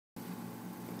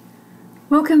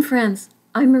Welcome, friends.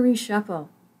 I'm Marie Schappel,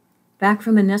 back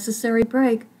from a necessary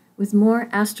break with more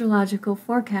astrological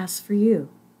forecasts for you.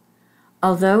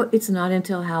 Although it's not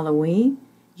until Halloween,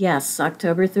 yes,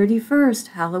 October 31st,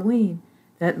 Halloween,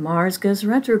 that Mars goes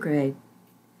retrograde,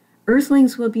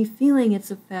 Earthlings will be feeling its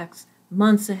effects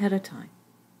months ahead of time.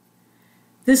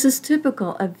 This is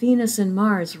typical of Venus and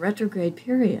Mars retrograde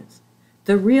periods.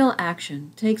 The real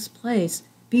action takes place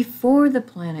before the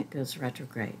planet goes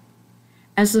retrograde,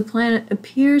 as the planet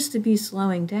appears to be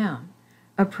slowing down,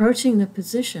 approaching the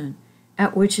position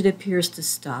at which it appears to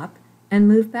stop and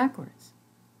move backwards.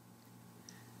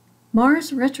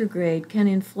 Mars retrograde can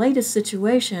inflate a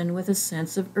situation with a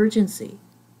sense of urgency,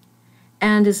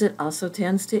 and as it also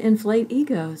tends to inflate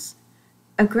egos,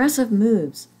 aggressive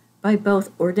moves by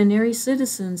both ordinary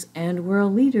citizens and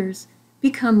world leaders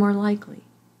become more likely.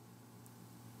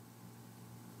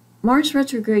 Mars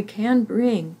retrograde can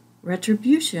bring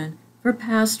retribution for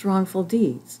past wrongful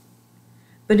deeds,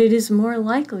 but it is more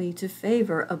likely to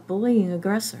favor a bullying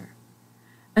aggressor,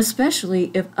 especially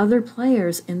if other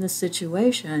players in the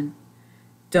situation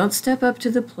don't step up to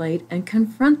the plate and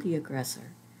confront the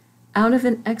aggressor out of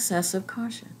an excess of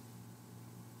caution.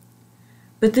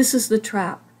 But this is the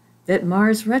trap that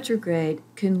Mars retrograde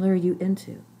can lure you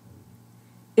into.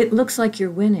 It looks like you're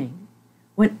winning,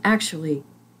 when actually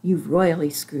you've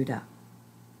royally screwed up.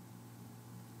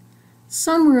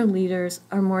 Some world leaders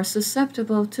are more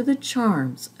susceptible to the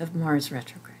charms of Mars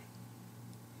retrograde.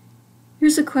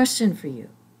 Here's a question for you.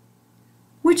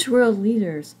 Which world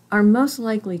leaders are most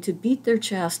likely to beat their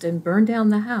chest and burn down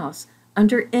the house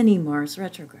under any Mars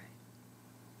retrograde?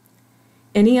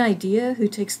 Any idea who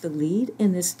takes the lead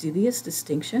in this dubious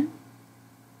distinction?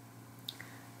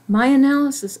 My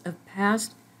analysis of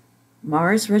past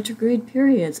Mars retrograde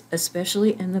periods,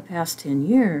 especially in the past 10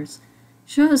 years,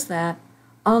 shows that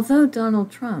although Donald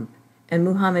Trump and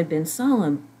Mohammed bin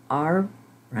Salman are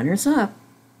runners-up,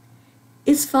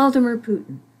 it's Vladimir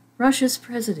Putin, Russia's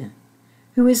president,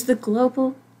 who is the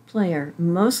global player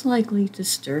most likely to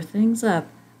stir things up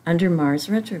under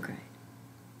Mars retrograde.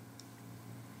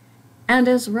 And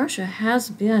as Russia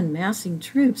has been massing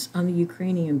troops on the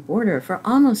Ukrainian border for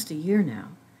almost a year now,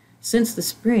 since the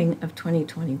spring of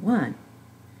 2021,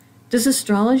 does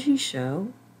astrology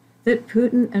show that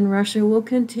Putin and Russia will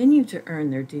continue to earn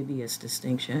their dubious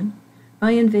distinction by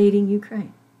invading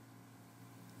Ukraine?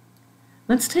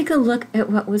 Let's take a look at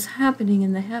what was happening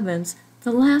in the heavens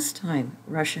the last time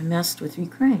Russia messed with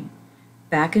Ukraine,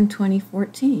 back in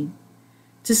 2014,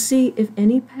 to see if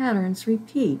any patterns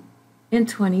repeat in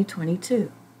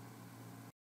 2022.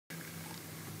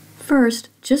 First,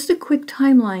 just a quick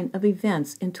timeline of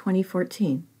events in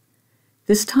 2014.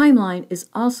 This timeline is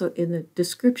also in the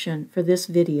description for this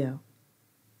video.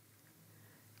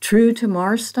 True to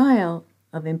Mars' style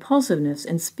of impulsiveness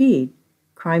and speed,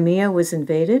 Crimea was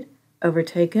invaded,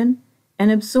 overtaken,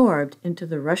 and absorbed into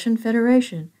the Russian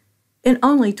Federation in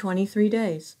only 23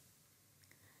 days.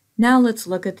 Now let's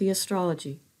look at the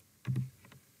astrology.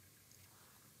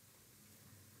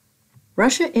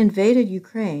 Russia invaded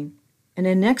Ukraine and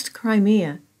annexed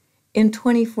Crimea in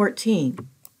 2014,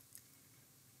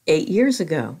 8 years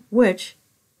ago, which,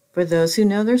 for those who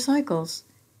know their cycles,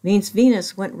 means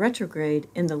Venus went retrograde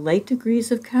in the late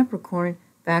degrees of Capricorn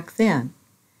back then,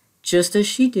 just as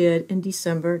she did in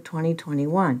December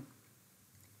 2021.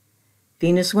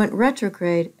 Venus went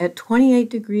retrograde at 28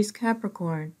 degrees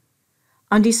Capricorn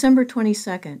on December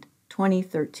 22nd,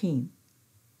 2013.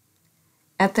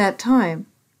 At that time,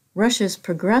 Russia's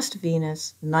progressed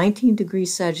Venus, 19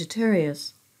 degrees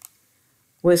Sagittarius,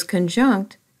 was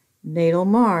conjunct natal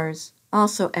Mars,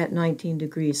 also at 19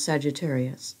 degrees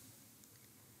Sagittarius.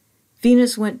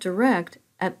 Venus went direct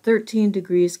at 13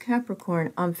 degrees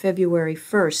Capricorn on February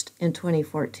 1st in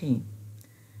 2014.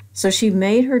 So she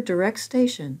made her direct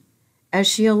station as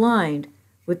she aligned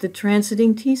with the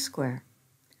transiting T-square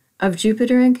of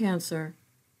Jupiter in Cancer,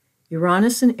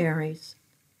 Uranus in Aries,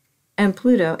 and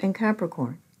Pluto in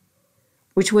Capricorn,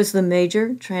 which was the major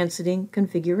transiting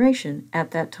configuration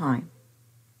at that time.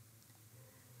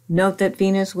 Note that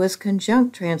Venus was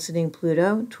conjunct transiting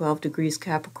Pluto, 12 degrees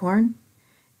Capricorn,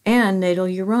 and natal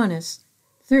Uranus,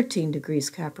 13 degrees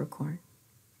Capricorn.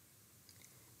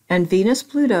 And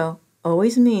Venus-Pluto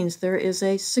always means there is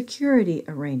a security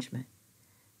arrangement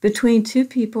between two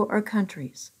people or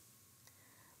countries,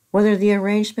 whether the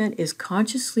arrangement is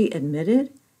consciously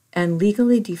admitted and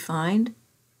legally defined,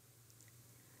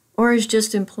 or is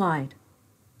just implied,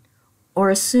 or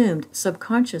assumed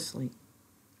subconsciously,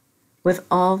 with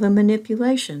all the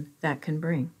manipulation that can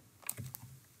bring.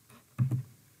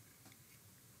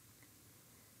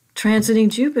 Transiting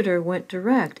Jupiter went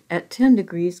direct at 10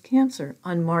 degrees Cancer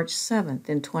on March 7th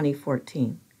in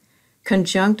 2014,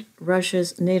 conjunct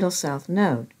Russia's natal south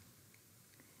node.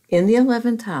 In the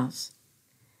 11th house,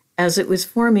 as it was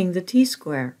forming the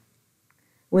T-square,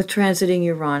 with transiting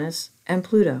Uranus and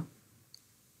Pluto.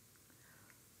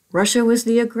 Russia was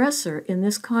the aggressor in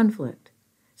this conflict,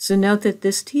 so note that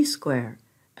this T-square,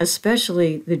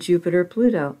 especially the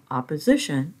Jupiter-Pluto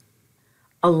opposition,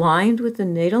 aligned with the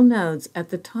natal nodes at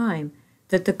the time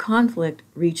that the conflict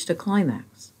reached a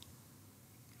climax.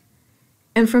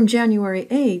 And from January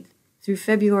 8th through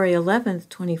February 11th,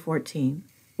 2014,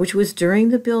 which was during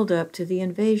the buildup to the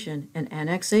invasion and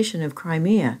annexation of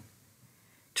Crimea,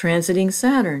 transiting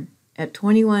Saturn at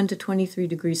 21 to 23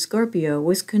 degrees Scorpio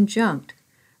was conjunct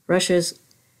Russia's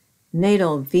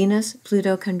natal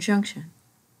Venus-Pluto conjunction.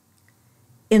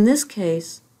 In this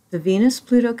case, the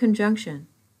Venus-Pluto conjunction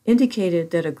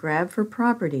indicated that a grab for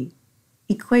property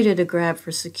equated a grab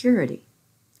for security,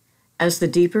 as the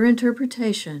deeper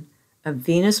interpretation of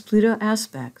Venus-Pluto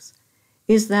aspects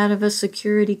is that of a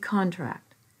security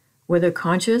contract, whether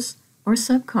conscious or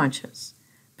subconscious,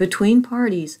 between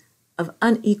parties of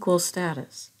unequal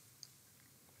status.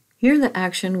 Here the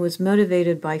action was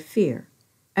motivated by fear,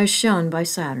 as shown by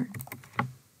Saturn.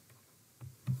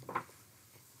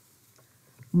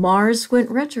 Mars went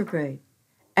retrograde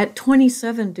at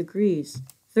 27 degrees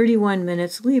 31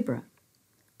 minutes Libra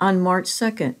on March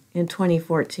 2nd in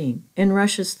 2014 in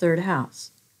Russia's third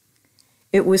house.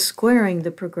 It was squaring the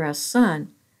progressed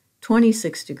Sun,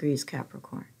 26 degrees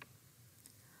Capricorn.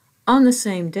 On the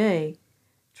same day,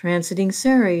 transiting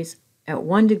Ceres at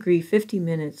 1 degree 50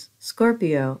 minutes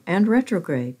Scorpio and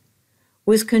retrograde,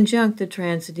 was conjunct the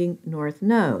transiting North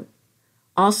Node,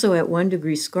 also at 1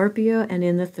 degree Scorpio and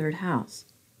in the third house.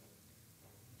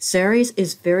 Ceres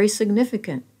is very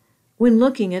significant when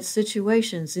looking at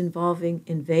situations involving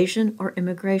invasion or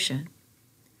immigration,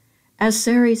 as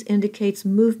Ceres indicates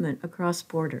movement across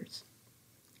borders.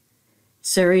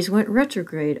 Ceres went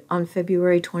retrograde on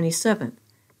February 27th,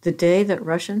 the day that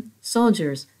Russian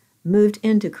soldiers moved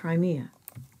into Crimea.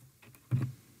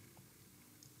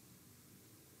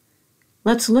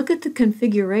 Let's look at the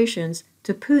configurations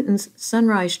to Putin's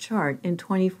sunrise chart in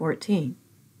 2014.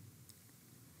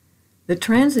 The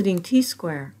transiting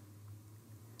T-square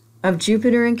of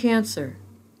Jupiter in Cancer,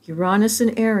 Uranus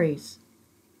in Aries,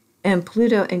 and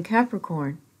Pluto in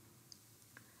Capricorn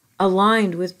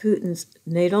aligned with Putin's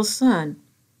natal Sun,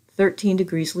 13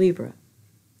 degrees Libra.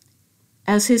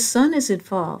 As his Sun is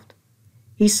involved,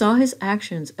 he saw his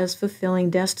actions as fulfilling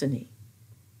destiny,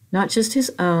 not just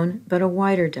his own, but a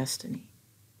wider destiny.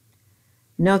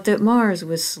 Note that Mars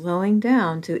was slowing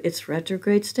down to its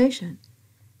retrograde station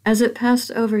as it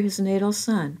passed over his natal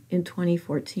Sun in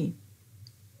 2014.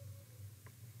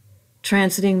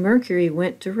 Transiting Mercury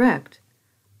went direct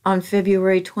on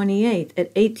February 28th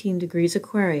at 18 degrees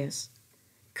Aquarius,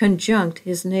 conjunct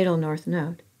his natal North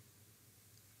Node.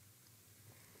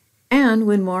 And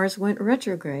when Mars went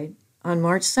retrograde on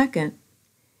March 2nd,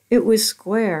 it was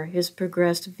square his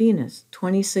progressed Venus,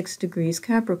 26 degrees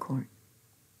Capricorn.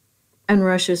 And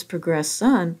Russia's progressed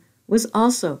Sun was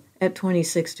also at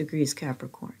 26 degrees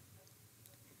Capricorn.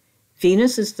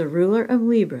 Venus is the ruler of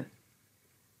Libra,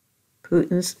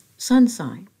 Putin's sun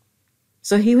sign,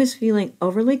 so he was feeling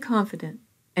overly confident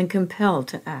and compelled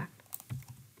to act.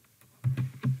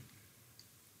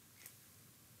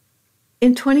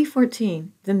 In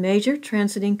 2014, the major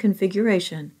transiting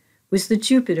configuration was the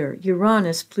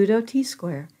Jupiter-Uranus-Pluto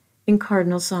T-square in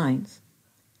cardinal signs.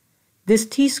 This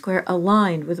T-square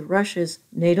aligned with Russia's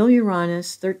natal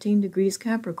Uranus, 13 degrees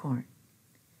Capricorn,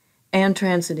 and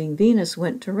transiting Venus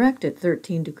went direct at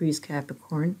 13 degrees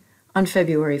Capricorn on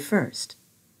February 1st.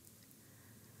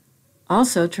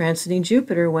 Also, transiting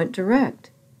Jupiter went direct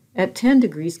at 10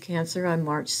 degrees Cancer on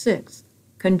March 6th,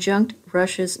 conjunct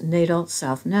Russia's natal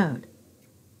south node.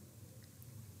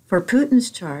 For Putin's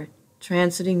chart,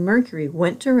 transiting Mercury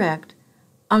went direct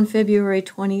on February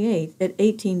 28th at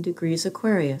 18 degrees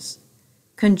Aquarius,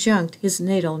 conjunct his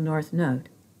natal north node.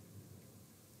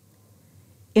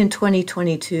 In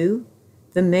 2022,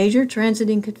 the major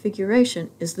transiting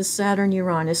configuration is the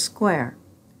Saturn-Uranus square,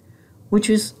 which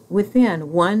is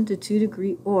within 1 to 2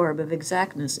 degree orb of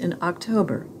exactness in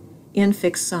October in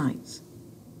fixed signs.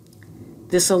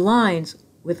 This aligns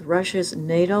with Russia's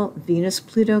natal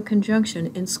Venus-Pluto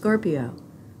conjunction in Scorpio,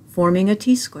 forming a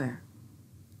T-square.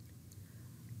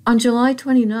 On July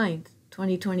 29,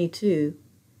 2022,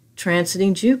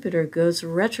 transiting Jupiter goes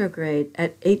retrograde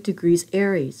at 8 degrees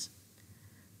Aries,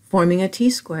 forming a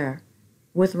T-square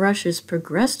with Russia's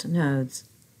progressed nodes,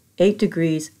 8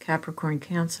 degrees Capricorn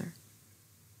Cancer.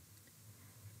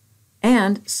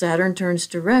 And Saturn turns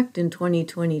direct in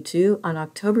 2022 on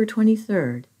October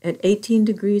 23rd at 18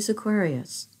 degrees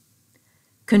Aquarius,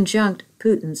 conjunct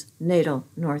Putin's natal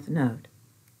north node.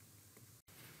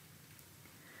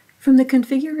 From the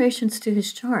configurations to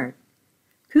his chart,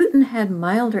 Putin had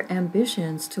milder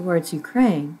ambitions towards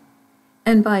Ukraine,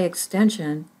 and by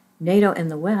extension, NATO and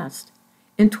the West,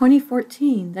 in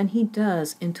 2014 than he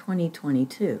does in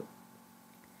 2022.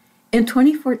 In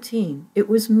 2014, it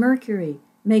was Mercury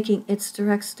making its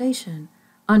direct station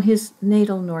on his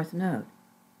natal north node.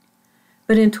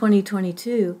 But in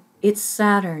 2022, it's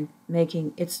Saturn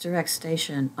making its direct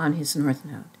station on his north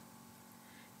node.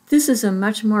 This is a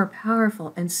much more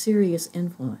powerful and serious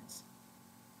influence.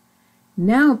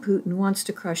 Now Putin wants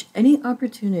to crush any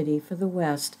opportunity for the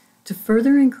West to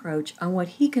further encroach on what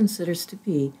he considers to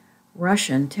be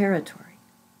Russian territory.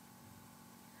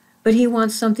 But he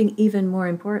wants something even more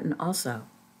important also,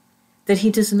 that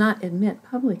he does not admit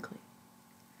publicly,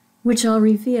 which I'll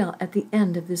reveal at the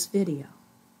end of this video.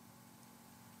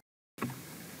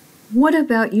 What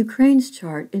about Ukraine's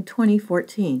chart in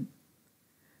 2014?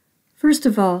 First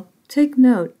of all, take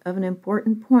note of an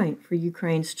important point for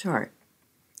Ukraine's chart.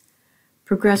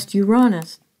 Progressed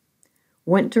Uranus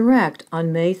went direct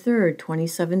on May 3,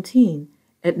 2017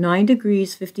 at 9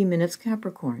 degrees 50 minutes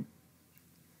Capricorn.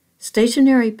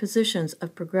 Stationary positions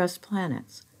of progressed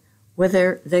planets,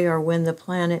 whether they are when the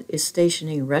planet is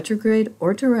stationing retrograde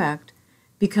or direct,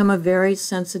 become a very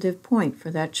sensitive point for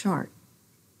that chart.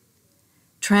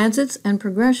 Transits and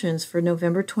progressions for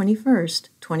November 21st,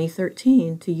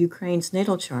 2013 to Ukraine's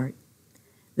natal chart,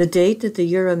 the date that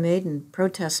the Euromaidan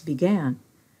protests began,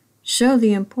 show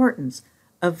the importance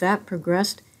of that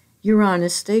progressed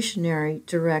Uranus stationary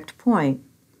direct point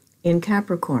in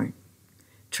Capricorn,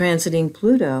 transiting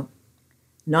Pluto,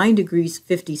 9 degrees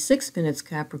 56 minutes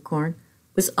Capricorn,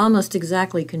 was almost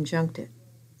exactly conjuncted.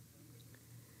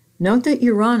 Note that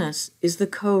Uranus is the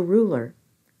co-ruler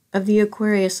of the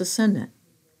Aquarius ascendant.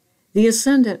 The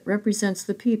ascendant represents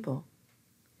the people,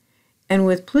 and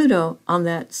with Pluto on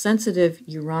that sensitive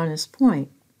Uranus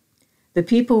point, the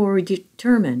people were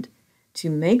determined to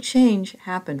make change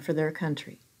happen for their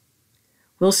country.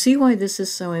 We'll see why this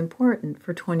is so important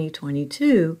for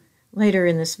 2022 later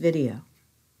in this video.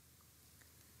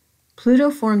 Pluto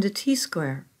formed a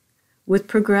T-square with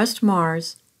progressed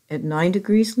Mars at 9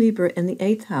 degrees Libra in the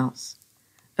 8th house,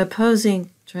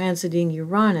 opposing transiting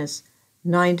Uranus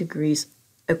 9 degrees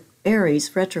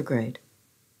Aries retrograde.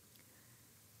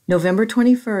 November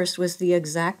 21st was the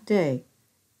exact day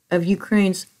of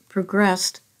Ukraine's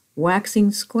progressed waxing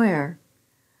square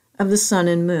of the Sun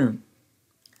and Moon,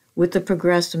 with the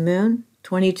progressed Moon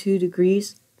 22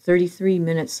 degrees 33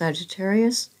 minutes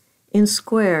Sagittarius in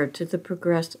square to the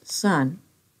progressed Sun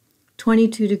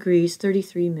 22 degrees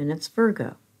 33 minutes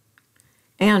Virgo,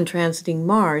 and transiting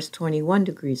Mars 21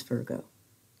 degrees Virgo,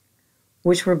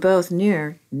 which were both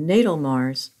near natal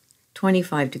Mars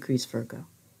 25 degrees Virgo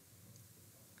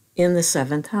in the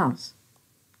 7th house.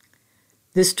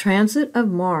 This transit of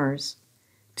Mars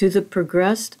to the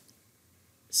progressed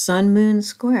Sun-Moon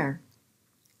square,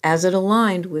 as it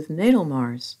aligned with natal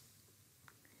Mars,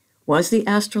 was the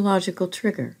astrological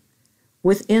trigger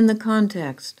within the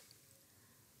context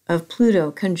of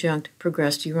Pluto conjunct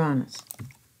progressed Uranus.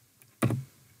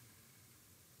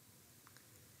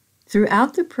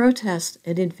 Throughout the protest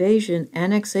and invasion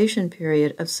annexation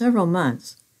period of several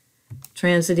months,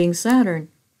 transiting Saturn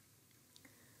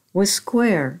was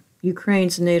square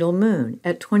Ukraine's natal moon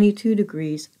at 22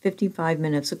 degrees 55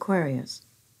 minutes Aquarius.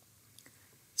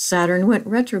 Saturn went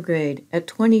retrograde at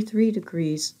 23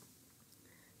 degrees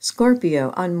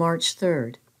Scorpio on March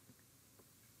 3rd.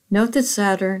 Note that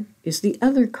Saturn is the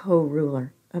other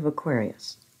co-ruler of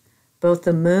Aquarius. Both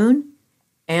the moon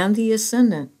and the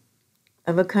ascendant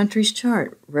of a country's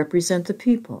chart represent the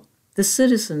people, the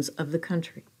citizens of the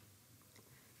country.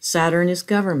 Saturn is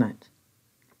government,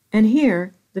 and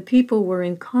here the people were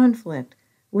in conflict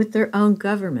with their own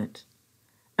government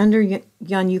under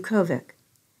Yanukovych,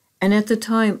 and at the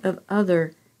time of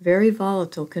other very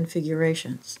volatile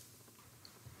configurations.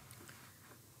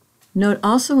 Note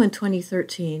also in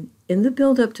 2013, in the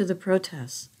build-up to the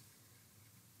protests,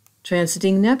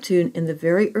 transiting Neptune in the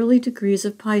very early degrees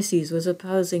of Pisces was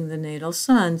opposing the natal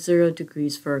Sun 0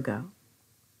 degrees Virgo.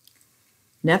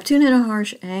 Neptune in a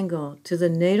harsh angle to the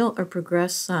natal or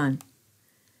progressed Sun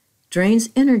drains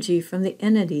energy from the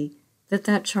entity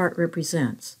that chart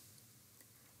represents.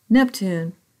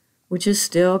 Neptune, which is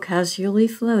still casually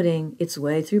floating its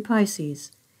way through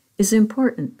Pisces, is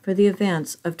important for the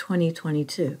events of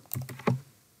 2022.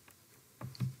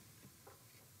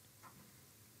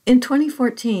 In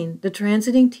 2014, the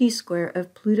transiting T-square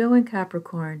of Pluto and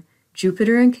Capricorn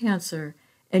Jupiter in Cancer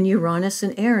and Uranus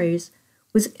in Aries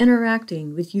was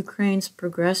interacting with Ukraine's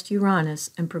progressed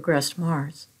Uranus and progressed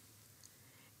Mars.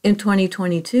 In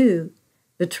 2022,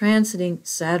 the transiting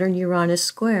Saturn-Uranus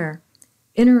square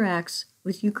interacts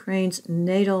with Ukraine's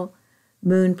natal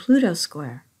Moon-Pluto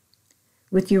square,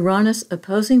 with Uranus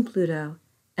opposing Pluto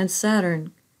and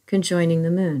Saturn conjoining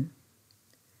the Moon.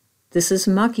 This is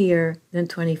muckier than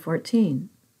 2014,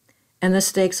 and the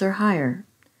stakes are higher,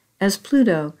 as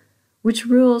Pluto, which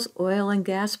rules oil and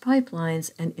gas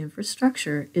pipelines and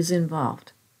infrastructure, is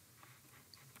involved.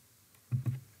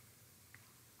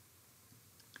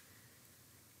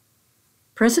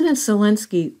 President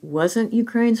Zelensky wasn't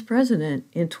Ukraine's president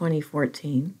in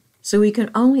 2014, so we can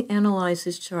only analyze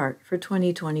his chart for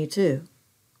 2022.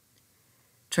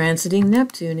 Transiting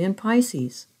Neptune in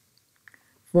Pisces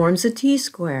forms a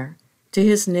T-square to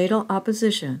his natal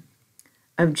opposition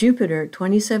of Jupiter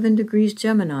 27 degrees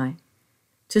Gemini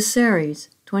to Ceres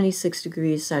 26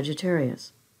 degrees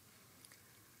Sagittarius.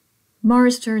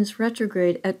 Mars turns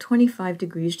retrograde at 25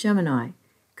 degrees Gemini,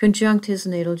 conjunct his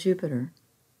natal Jupiter.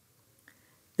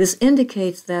 This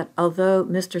indicates that although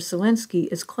Mr. Zelensky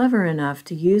is clever enough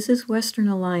to use his Western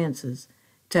alliances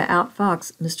to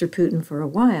outfox Mr. Putin for a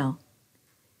while,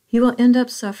 he will end up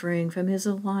suffering from his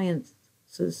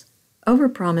alliances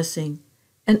overpromising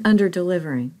and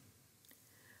underdelivering,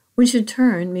 which in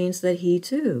turn means that he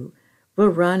too will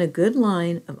run a good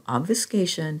line of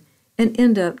obfuscation and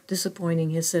end up disappointing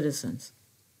his citizens.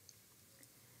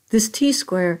 This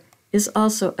T-square is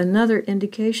also another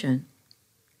indication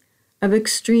of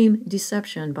extreme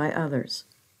deception by others.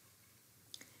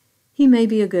 He may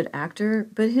be a good actor,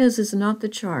 but his is not the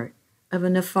chart of a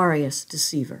nefarious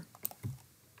deceiver.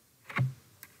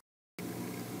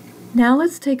 Now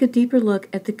let's take a deeper look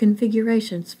at the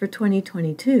configurations for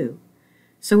 2022,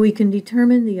 so we can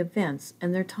determine the events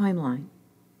and their timeline.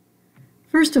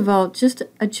 First of all, just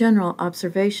a general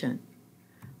observation.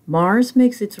 Mars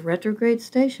makes its retrograde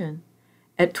station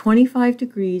at 25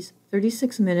 degrees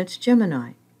 36 minutes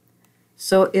Gemini,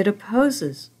 so it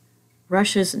opposes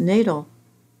Russia's natal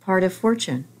part of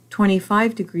fortune,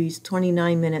 25 degrees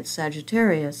 29 minutes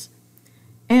Sagittarius,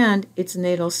 and its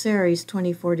natal Ceres,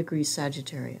 24 degrees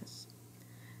Sagittarius.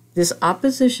 This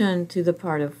opposition to the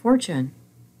part of fortune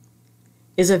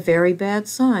is a very bad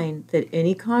sign that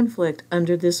any conflict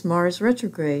under this Mars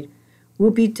retrograde will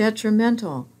be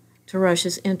detrimental to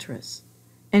Russia's interests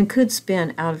and could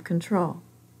spin out of control.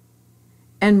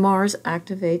 And Mars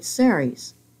activates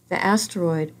Ceres, the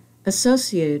asteroid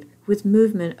associated with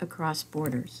movement across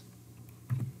borders.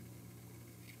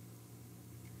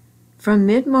 From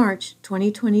mid-March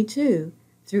 2022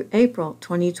 through April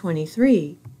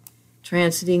 2023,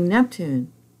 transiting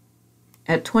Neptune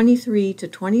at 23 to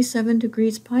 27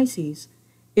 degrees Pisces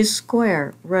is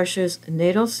square Russia's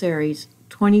natal Ceres,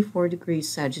 24 degrees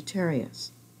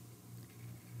Sagittarius.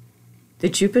 The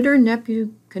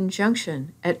Jupiter-Neptune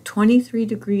conjunction at 23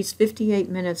 degrees 58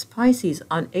 minutes Pisces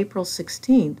on April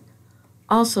 16th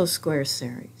also squares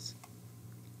Ceres.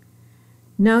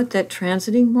 Note that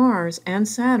transiting Mars and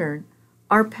Saturn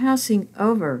are passing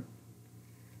over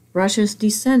Russia's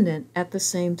descendant at the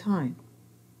same time.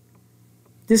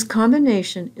 This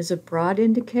combination is a broad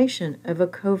indication of a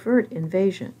covert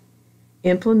invasion,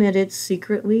 implemented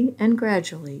secretly and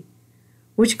gradually,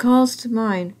 which calls to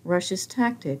mind Russia's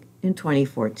tactic in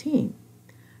 2014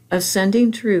 of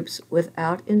sending troops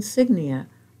without insignia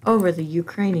over the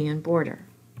Ukrainian border.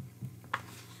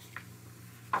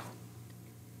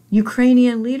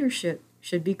 Ukrainian leadership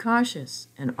should be cautious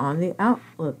and on the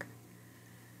outlook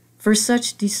for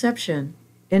such deception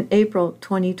in April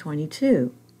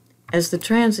 2022, as the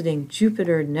transiting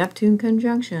Jupiter-Neptune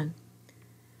conjunction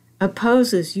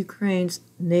opposes Ukraine's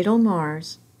natal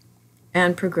Mars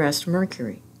and progressed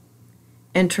Mercury,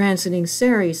 and transiting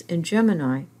Ceres in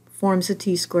Gemini forms a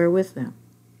T-square with them.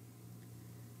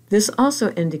 This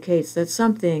also indicates that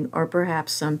something, or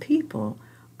perhaps some people,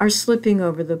 are slipping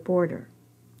over the border.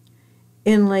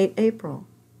 In late April,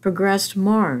 progressed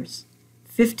Mars,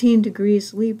 15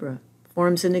 degrees Libra,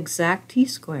 forms an exact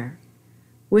T-square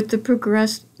with the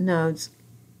progressed nodes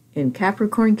in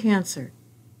Capricorn Cancer,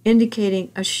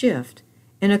 indicating a shift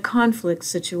in a conflict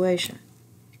situation.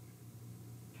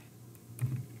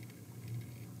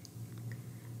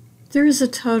 There is a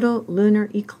total lunar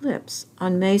eclipse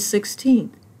on May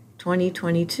 16,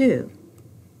 2022,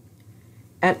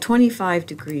 at 25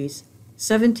 degrees,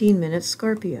 17 minutes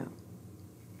Scorpio.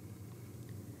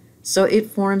 So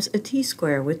it forms a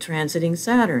T-square with transiting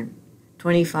Saturn,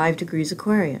 25 degrees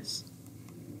Aquarius.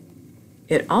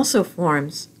 It also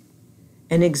forms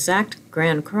an exact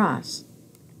Grand Cross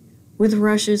with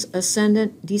Russia's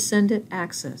ascendant-descendant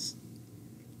axis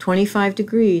 25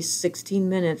 degrees, 16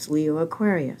 minutes Leo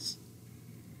Aquarius.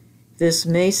 This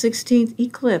May 16th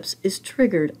eclipse is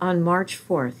triggered on March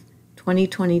 4th,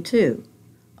 2022,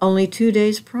 only 2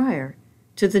 days prior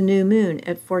to the new moon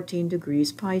at 14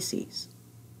 degrees Pisces.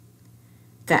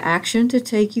 The action to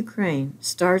take Ukraine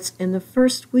starts in the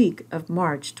first week of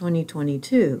March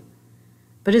 2022,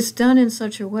 but it's done in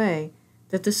such a way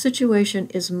that the situation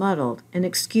is muddled and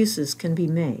excuses can be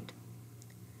made.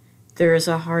 There is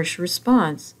a harsh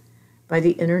response by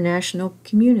the international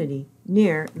community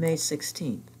near May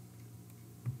 16th.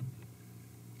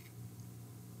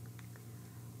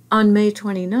 On May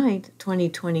 29,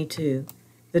 2022,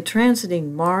 the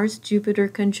transiting Mars-Jupiter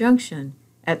conjunction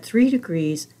at 3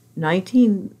 degrees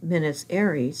 19 minutes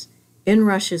Aries in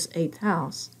Russia's 8th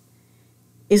house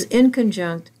is in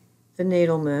conjunct the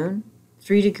natal moon,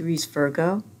 3 degrees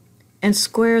Virgo, and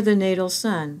square the natal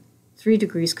sun, 3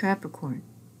 degrees Capricorn.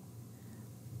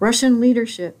 Russian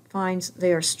leadership finds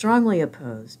they are strongly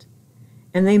opposed,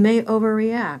 and they may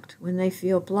overreact when they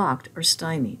feel blocked or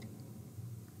stymied.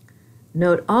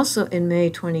 Note also in May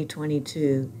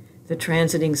 2022, the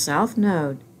transiting South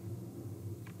Node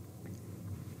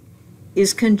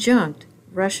is conjunct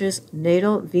Russia's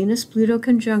natal Venus-Pluto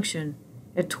conjunction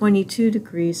at 22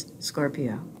 degrees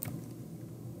Scorpio.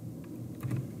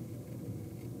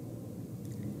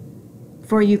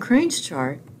 For Ukraine's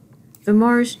chart, the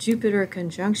Mars-Jupiter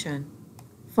conjunction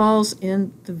falls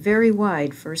in the very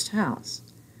wide first house,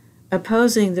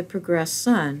 opposing the progressed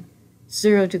Sun,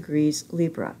 0 degrees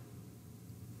Libra.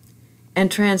 And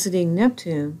transiting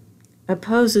Neptune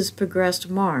opposes progressed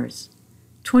Mars,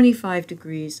 25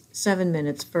 degrees 7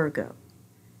 minutes Virgo.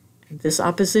 This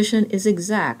opposition is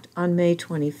exact on May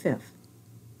 25th.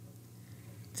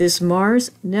 This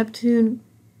Mars-Neptune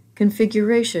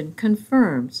configuration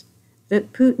confirms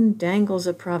that Putin dangles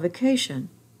a provocation,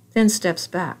 then steps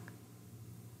back.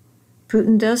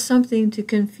 Putin does something to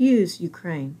confuse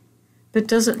Ukraine, but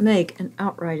doesn't make an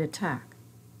outright attack.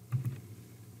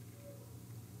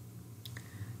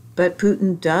 But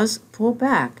Putin does pull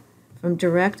back from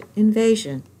direct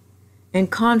invasion and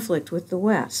conflict with the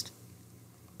West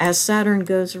as Saturn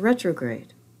goes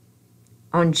retrograde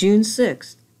on June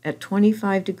 6th at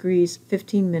 25 degrees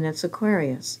 15 minutes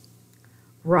Aquarius,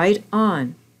 right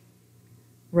on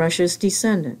Russia's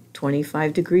descendant,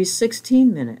 25 degrees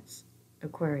 16 minutes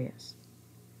Aquarius.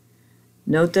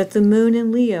 Note that the moon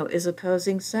in Leo is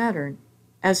opposing Saturn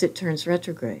as it turns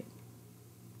retrograde.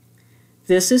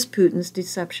 This is Putin's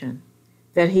deception,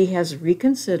 that he has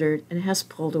reconsidered and has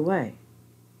pulled away.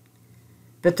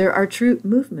 But there are troop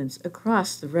movements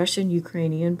across the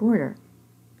Russian-Ukrainian border.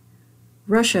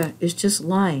 Russia is just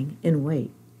lying in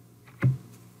wait.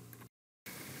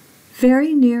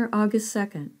 Very near August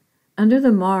 2nd, under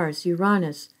the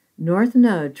Mars-Uranus North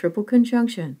Node triple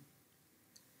conjunction,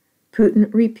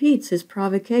 Putin repeats his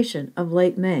provocation of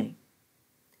late May.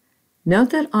 Note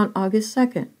that on August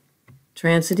 2nd,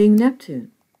 transiting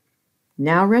Neptune,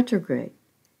 now retrograde,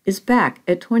 is back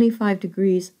at 25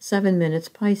 degrees 7 minutes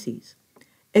Pisces,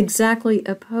 exactly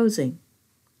opposing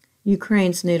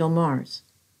Ukraine's natal Mars.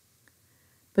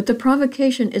 But the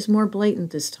provocation is more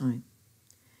blatant this time.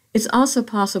 It's also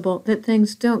possible that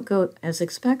things don't go as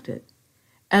expected,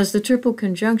 as the triple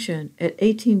conjunction at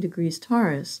 18 degrees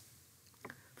Taurus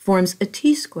forms a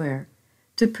T-square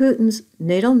to Putin's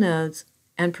natal nodes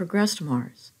and progressed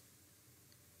Mars.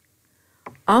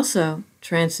 Also,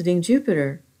 transiting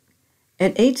Jupiter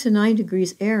at 8 to 9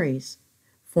 degrees Aries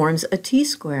forms a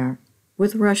T-square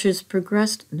with Russia's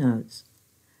progressed nodes,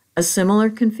 a similar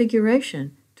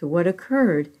configuration to what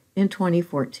occurred in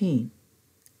 2014.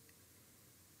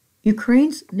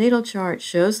 Ukraine's natal chart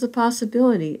shows the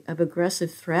possibility of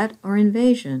aggressive threat or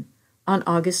invasion on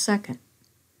August 2nd.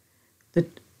 The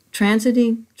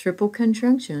transiting triple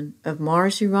conjunction of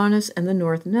Mars, Uranus, and the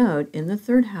North Node in the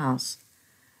 3rd house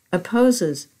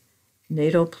opposes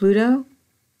natal Pluto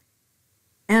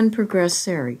and progressed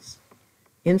Ceres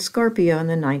in Scorpio in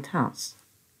the 9th house.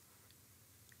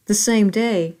 The same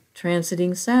day,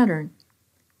 transiting Saturn,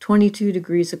 22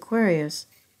 degrees Aquarius,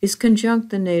 is conjunct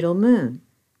the natal moon,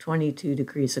 22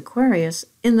 degrees Aquarius,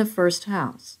 in the 1st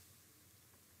house.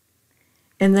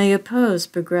 And they oppose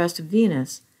progressed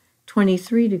Venus,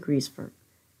 23 degrees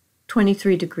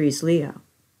Leo.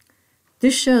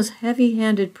 This shows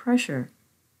heavy-handed pressure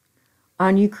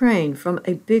on Ukraine from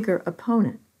a bigger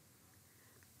opponent,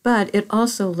 but it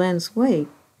also lends weight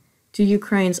to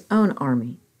Ukraine's own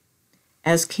army,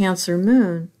 as Cancer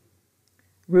Moon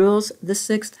rules the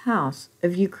 6th house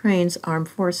of Ukraine's armed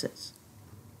forces.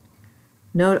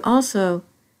 Note also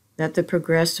that the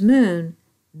progressed moon,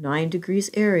 9 degrees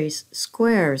Aries,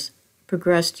 squares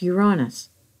progressed Uranus.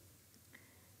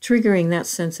 triggering that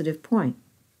sensitive point.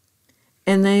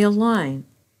 And they align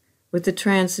with the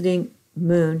transiting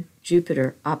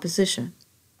Moon-Jupiter opposition.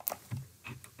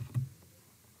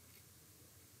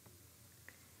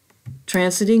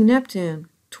 Transiting Neptune,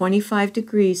 25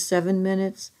 degrees, 7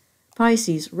 minutes,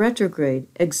 Pisces, retrograde,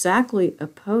 exactly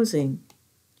opposing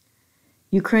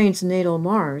Ukraine's natal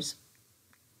Mars,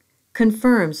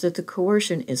 confirms that the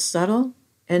coercion is subtle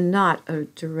and not a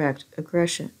direct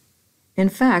aggression. In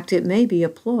fact, it may be a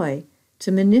ploy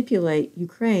to manipulate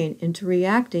Ukraine into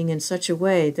reacting in such a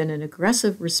way that an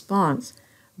aggressive response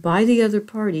by the other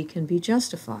party can be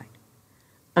justified,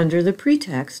 under the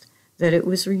pretext that it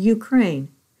was Ukraine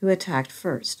who attacked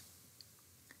first.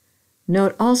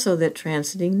 Note also that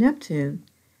transiting Neptune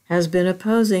has been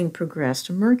opposing progressed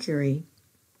Mercury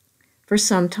for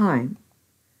some time.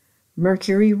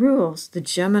 Mercury rules the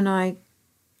Gemini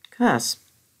cusp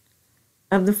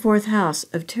of the 4th house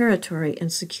of territory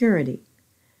and security,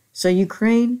 so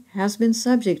Ukraine has been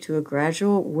subject to a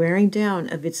gradual wearing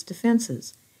down of its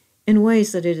defenses in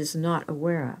ways that it is not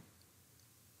aware of.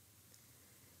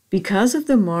 Because of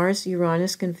the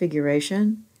Mars-Uranus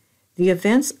configuration, the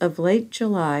events of late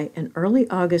July and early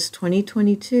August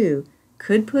 2022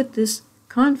 could put this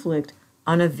conflict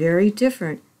on a very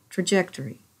different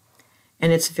trajectory,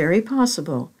 and it's very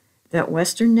possible that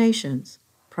Western nations,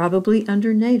 probably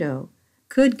under NATO,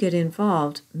 could get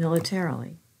involved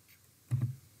militarily.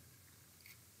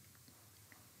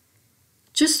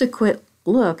 Just a quick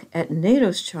look at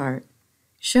NATO's chart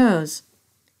shows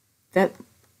that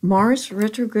Mars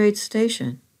retrograde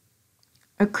station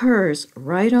occurs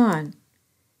right on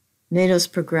NATO's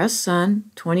progressed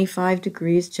Sun, 25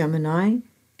 degrees Gemini,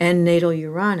 and natal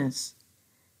Uranus,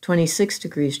 26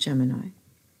 degrees Gemini.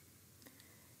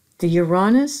 The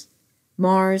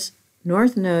Uranus-Mars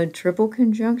North Node triple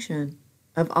conjunction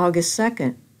of August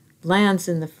 2nd lands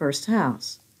in the 1st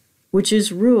house, which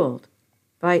is ruled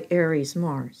by Aries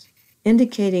Mars,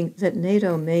 indicating that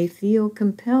NATO may feel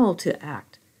compelled to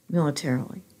act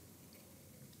militarily.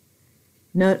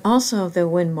 Note also that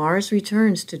when Mars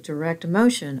returns to direct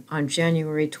motion on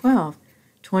January 12,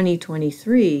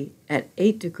 2023 at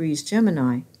 8 degrees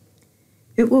Gemini,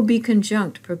 it will be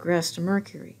conjunct progressed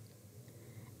Mercury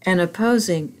and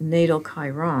opposing natal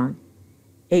Chiron,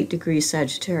 8 degrees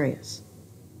Sagittarius.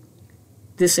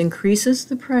 This increases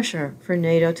the pressure for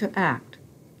NATO to act,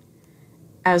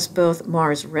 as both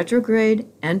Mars retrograde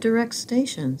and direct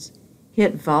stations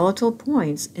hit volatile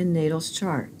points in NATO's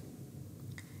chart.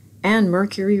 And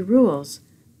Mercury rules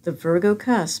the Virgo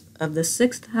cusp of the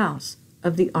 6th house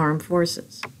of the armed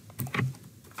forces.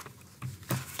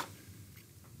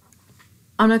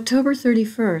 On October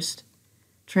 31st,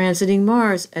 transiting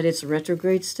Mars at its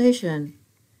retrograde station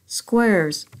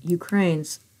squares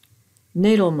Ukraine's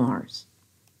natal Mars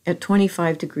at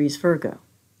 25 degrees Virgo.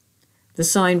 The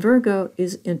sign Virgo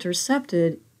is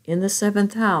intercepted in the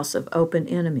 7th house of open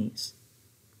enemies.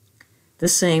 The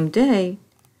same day,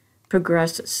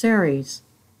 progressed Ceres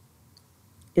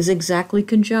is exactly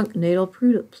conjunct natal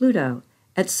Pluto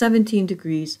at 17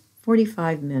 degrees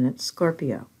 45 minutes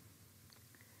Scorpio.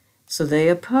 So they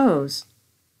oppose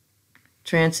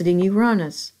transiting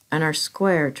Uranus and are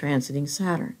square transiting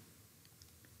Saturn,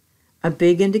 a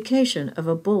big indication of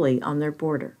a bully on their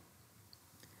border.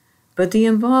 But the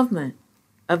involvement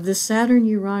of the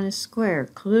Saturn-Uranus square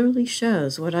clearly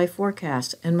shows what I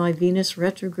forecast in my Venus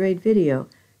retrograde video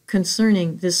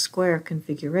concerning this square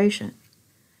configuration.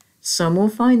 Some will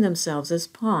find themselves as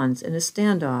pawns in a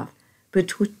standoff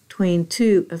between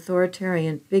two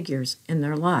authoritarian figures in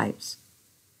their lives.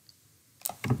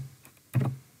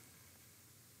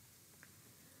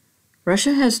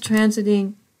 Russia has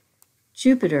transiting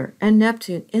Jupiter and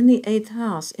Neptune in the 8th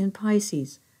house in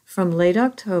Pisces from late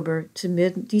October to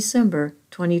mid-December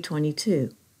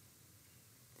 2022.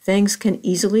 Things can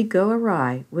easily go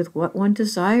awry with what one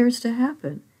desires to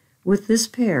happen with this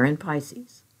pair in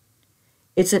Pisces.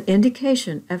 It's an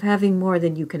indication of having more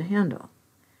than you can handle,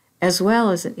 as well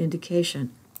as an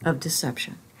indication of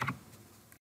deception.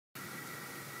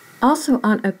 Also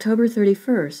on October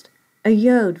 31st, a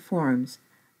yod forms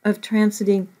of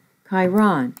transiting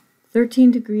Chiron, 13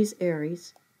 degrees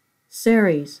Aries,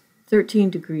 Ceres, 13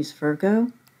 degrees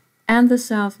Virgo, and the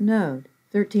South Node,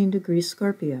 13 degrees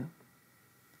Scorpio.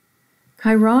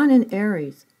 Chiron in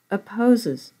Aries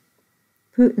opposes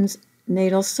Putin's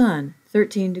natal Sun,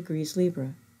 13 degrees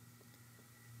Libra.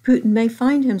 Putin may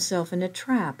find himself in a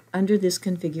trap under this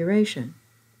configuration,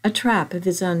 a trap of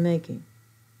his own making.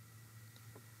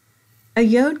 A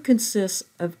yod consists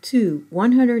of two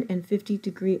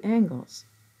 150-degree angles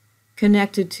 –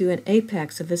 connected to an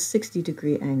apex of a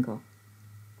 60-degree angle.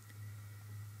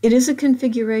 It is a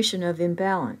configuration of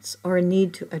imbalance or a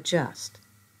need to adjust.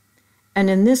 And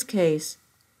in this case,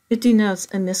 it denotes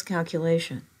a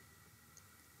miscalculation.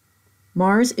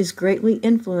 Mars is greatly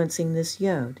influencing this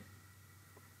yod.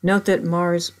 Note that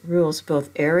Mars rules both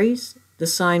Aries, the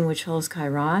sign which holds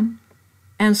Chiron,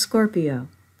 and Scorpio,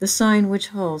 the sign which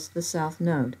holds the south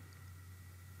node.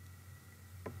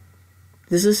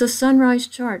 This is a sunrise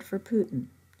chart for Putin,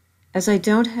 as I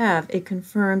don't have a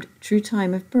confirmed true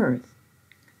time of birth,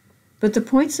 but the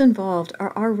points involved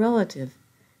are relative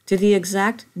to the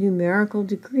exact numerical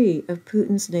degree of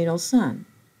Putin's natal sun,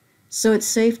 so it's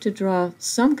safe to draw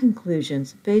some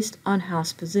conclusions based on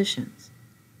house positions.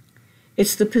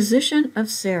 It's the position of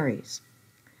Ceres,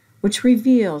 which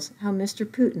reveals how Mr.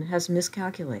 Putin has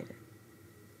miscalculated.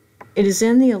 It is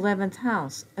in the 11th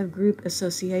house of group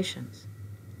associations.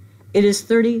 It is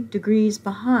 30 degrees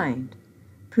behind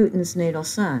Putin's natal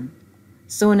sun,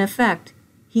 so in effect,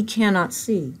 he cannot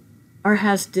see or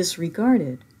has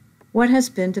disregarded what has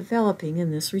been developing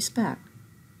in this respect.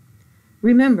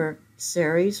 Remember,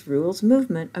 Ceres rules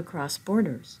movement across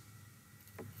borders.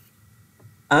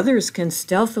 Others can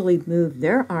stealthily move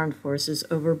their armed forces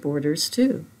over borders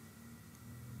too.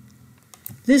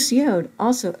 This yod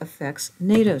also affects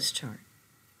NATO's chart.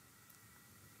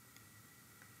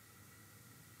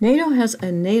 NATO has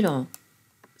a natal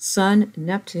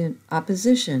Sun-Neptune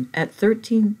opposition at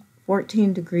 14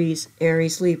 degrees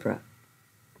Aries Libra,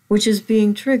 which is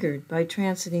being triggered by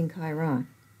transiting Chiron.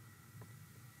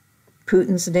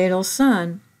 Putin's natal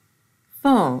sun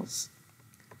falls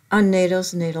on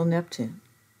NATO's natal Neptune.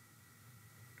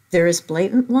 There is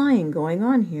blatant lying going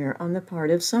on here on the part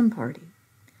of some party,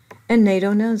 and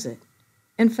NATO knows it.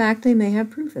 In fact, they may have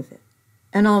proof of it.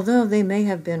 And although they may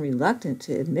have been reluctant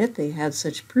to admit they had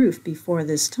such proof before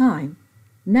this time,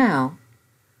 now,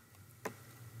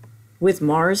 with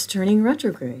Mars turning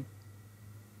retrograde,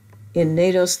 in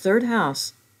NATO's third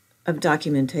house of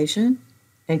documentation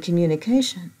and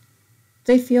communication,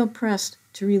 they feel pressed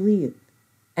to relieve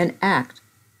and act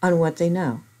on what they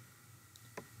know.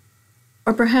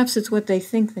 Or perhaps it's what they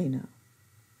think they know.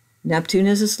 Neptune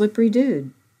is a slippery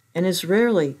dude and is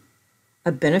rarely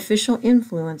a beneficial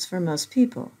influence for most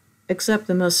people, except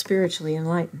the most spiritually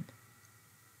enlightened.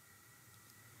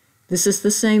 This is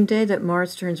the same day that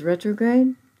Mars turns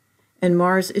retrograde, and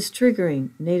Mars is triggering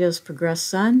NATO's progressed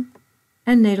Sun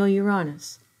and natal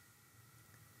Uranus.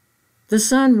 The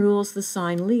Sun rules the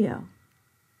sign Leo,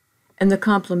 and the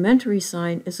complementary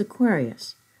sign is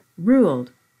Aquarius,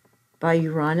 ruled by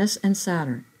Uranus and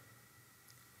Saturn.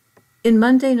 In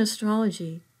mundane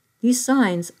astrology, these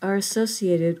signs are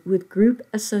associated with group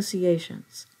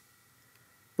associations,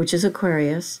 which is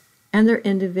Aquarius, and their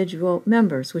individual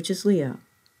members, which is Leo.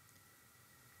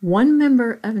 One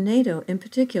member of NATO in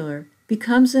particular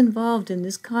becomes involved in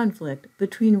this conflict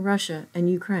between Russia and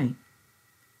Ukraine.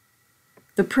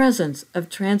 The presence of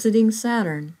transiting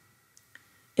Saturn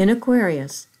in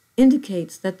Aquarius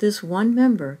indicates that this one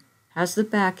member has the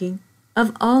backing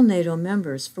of all NATO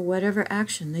members for whatever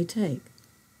action they take.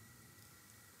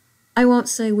 I won't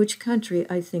say which country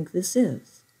I think this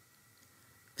is,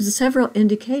 but several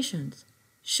indications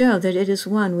show that it is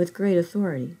one with great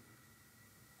authority.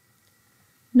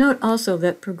 Note also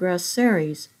that progressed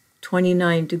Ceres,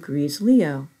 29 degrees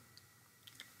Leo,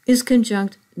 is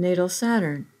conjunct natal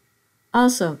Saturn,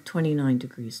 also 29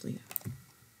 degrees Leo.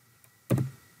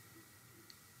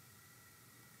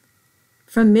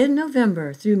 From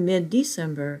mid-November through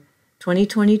mid-December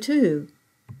 2022,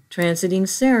 transiting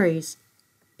Ceres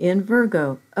in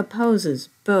Virgo opposes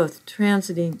both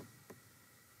transiting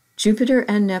Jupiter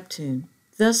and Neptune,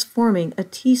 thus forming a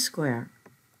T-square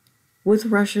with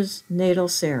Russia's natal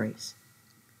Ceres.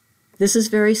 This is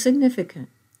very significant,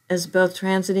 as both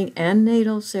transiting and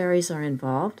natal Ceres are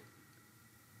involved,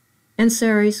 and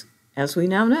Ceres, as we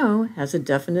now know, has a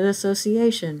definite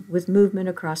association with movement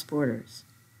across borders.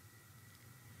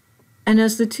 And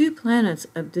as the two planets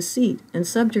of deceit and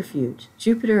subterfuge,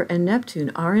 Jupiter and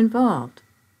Neptune, are involved,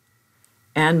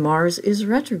 and Mars is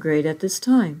retrograde at this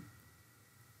time,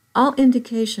 all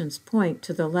indications point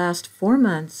to the last 4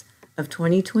 months of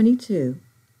 2022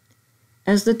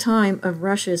 as the time of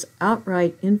Russia's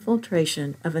outright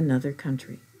infiltration of another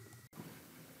country.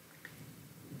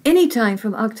 Anytime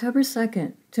from October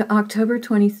 2nd to October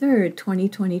 23rd,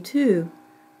 2022,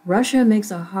 Russia makes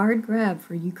a hard grab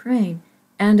for Ukraine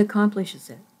and accomplishes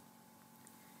it.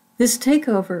 This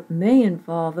takeover may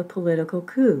involve a political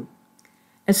coup,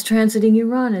 as transiting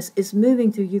Uranus is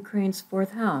moving through Ukraine's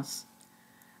fourth house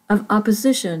of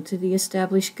opposition to the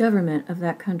established government of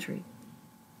that country.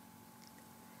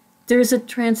 There is a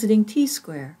transiting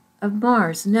T-square of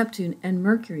Mars, Neptune, and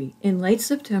Mercury in late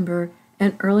September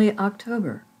and early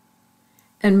October,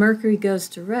 and Mercury goes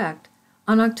direct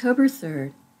on October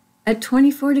 3rd at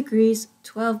 24 degrees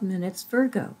 12 minutes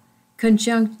Virgo,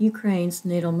 conjunct Ukraine's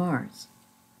natal Mars.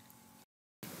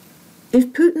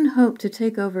 If Putin hoped to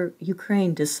take over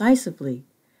Ukraine decisively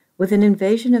with an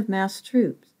invasion of mass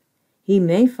troops, he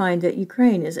may find that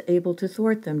Ukraine is able to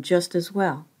thwart them just as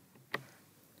well.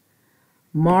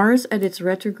 Mars at its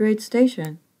retrograde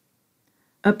station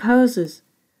opposes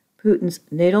Putin's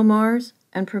natal Mars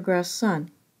and progressed Sun,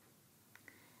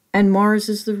 and Mars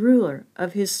is the ruler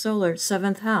of his solar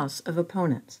 7th house of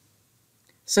opponents.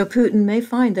 So Putin may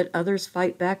find that others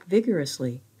fight back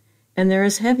vigorously, and there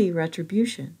is heavy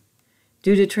retribution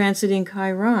due to transiting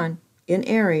Chiron in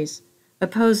Aries,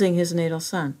 opposing his natal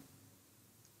Sun.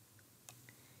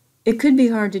 It could be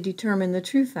hard to determine the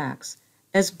true facts,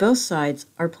 as both sides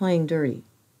are playing dirty.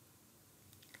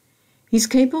 He's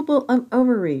capable of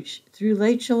overreach through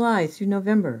late July through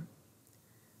November.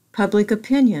 Public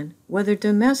opinion, whether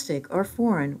domestic or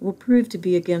foreign, will prove to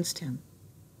be against him.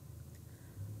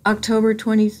 October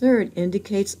 23rd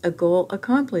indicates a goal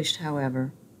accomplished,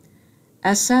 however,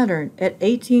 as Saturn at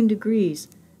 18 degrees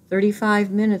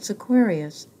 35 minutes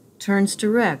Aquarius turns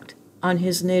direct on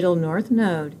his natal North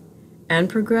Node and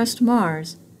progressed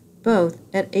Mars, both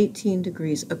at 18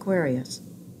 degrees Aquarius.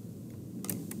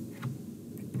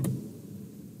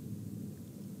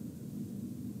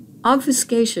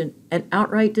 Obfuscation and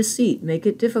outright deceit make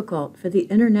it difficult for the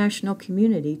international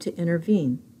community to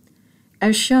intervene,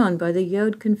 as shown by the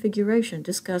Yod configuration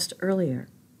discussed earlier.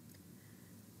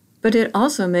 But it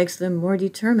also makes them more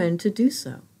determined to do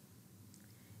so.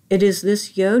 It is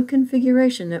this Yod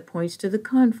configuration that points to the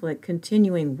conflict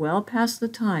continuing well past the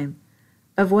time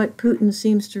of what Putin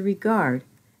seems to regard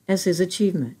as his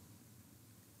achievement.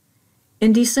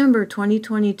 In December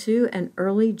 2022 and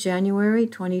early January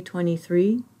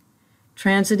 2023,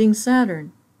 transiting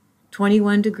Saturn,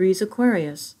 21 degrees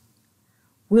Aquarius,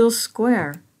 will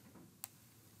square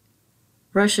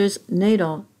Russia's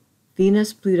natal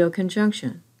Venus-Pluto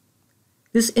conjunction.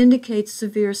 This indicates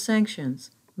severe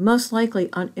sanctions, most likely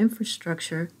on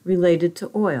infrastructure related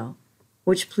to oil,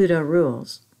 which Pluto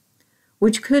rules,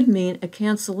 which could mean a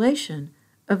cancellation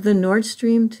of the Nord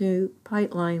Stream 2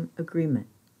 pipeline agreement.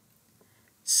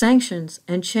 Sanctions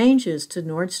and changes to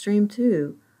Nord Stream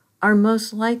 2 are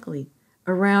most likely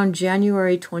around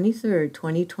January 23,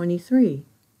 2023,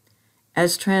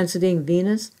 as transiting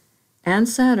Venus and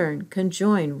Saturn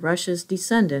conjoin Russia's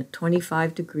descendant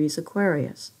 25 degrees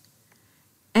Aquarius,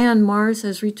 and Mars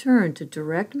has returned to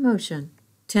direct motion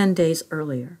 10 days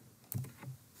earlier.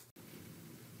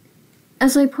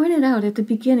 As I pointed out at the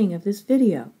beginning of this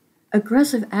video,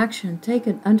 aggressive action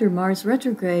taken under Mars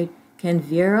retrograde can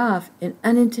veer off in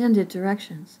unintended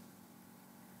directions.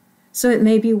 So it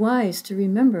may be wise to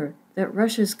remember that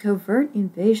Russia's covert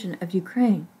invasion of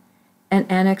Ukraine and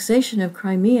annexation of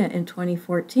Crimea in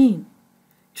 2014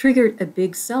 triggered a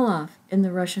big sell-off in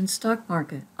the Russian stock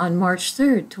market on March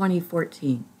 3,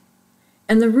 2014,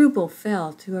 and the ruble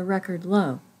fell to a record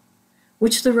low,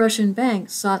 which the Russian bank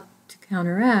sought to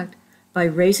counteract by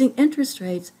raising interest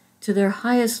rates to their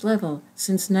highest level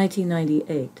since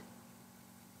 1998.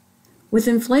 With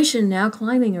inflation now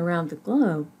climbing around the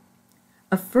globe,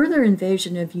 a further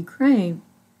invasion of Ukraine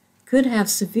could have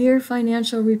severe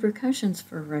financial repercussions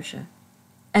for Russia,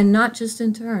 and not just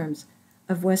in terms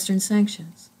of Western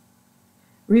sanctions.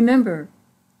 Remember,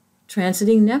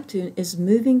 transiting Neptune is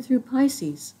moving through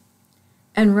Pisces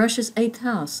and Russia's 8th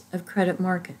house of credit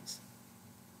markets.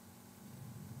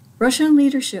 Russian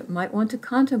leadership might want to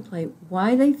contemplate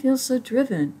why they feel so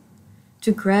driven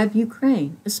to grab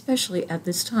Ukraine, especially at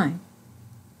this time.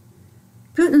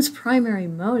 Putin's primary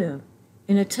motive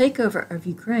in a takeover of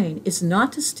Ukraine is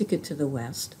not to stick it to the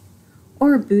West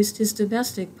or boost his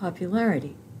domestic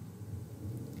popularity.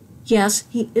 Yes,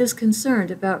 he is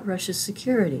concerned about Russia's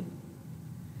security,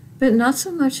 but not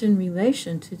so much in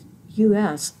relation to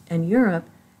US and Europe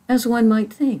as one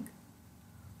might think,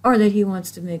 or that he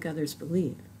wants to make others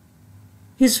believe.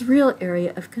 His real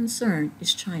area of concern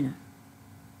is China.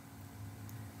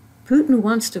 Putin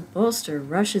wants to bolster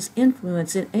Russia's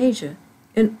influence in Asia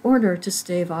in order to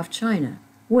stave off China,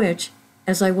 which,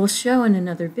 as I will show in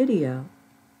another video,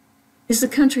 is the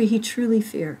country he truly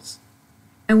fears,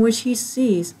 and which he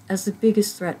sees as the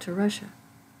biggest threat to Russia.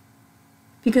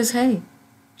 Because, hey,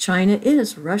 China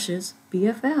is Russia's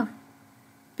BFF,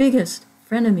 biggest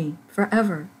frenemy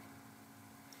forever.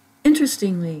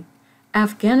 Interestingly,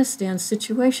 Afghanistan's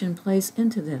situation plays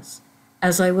into this,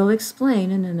 as I will explain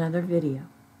in another video.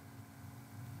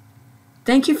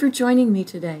 Thank you for joining me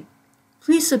today.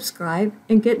 Please subscribe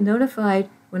and get notified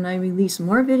when I release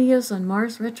more videos on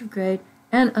Mars retrograde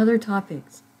and other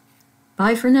topics.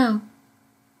 Bye for now.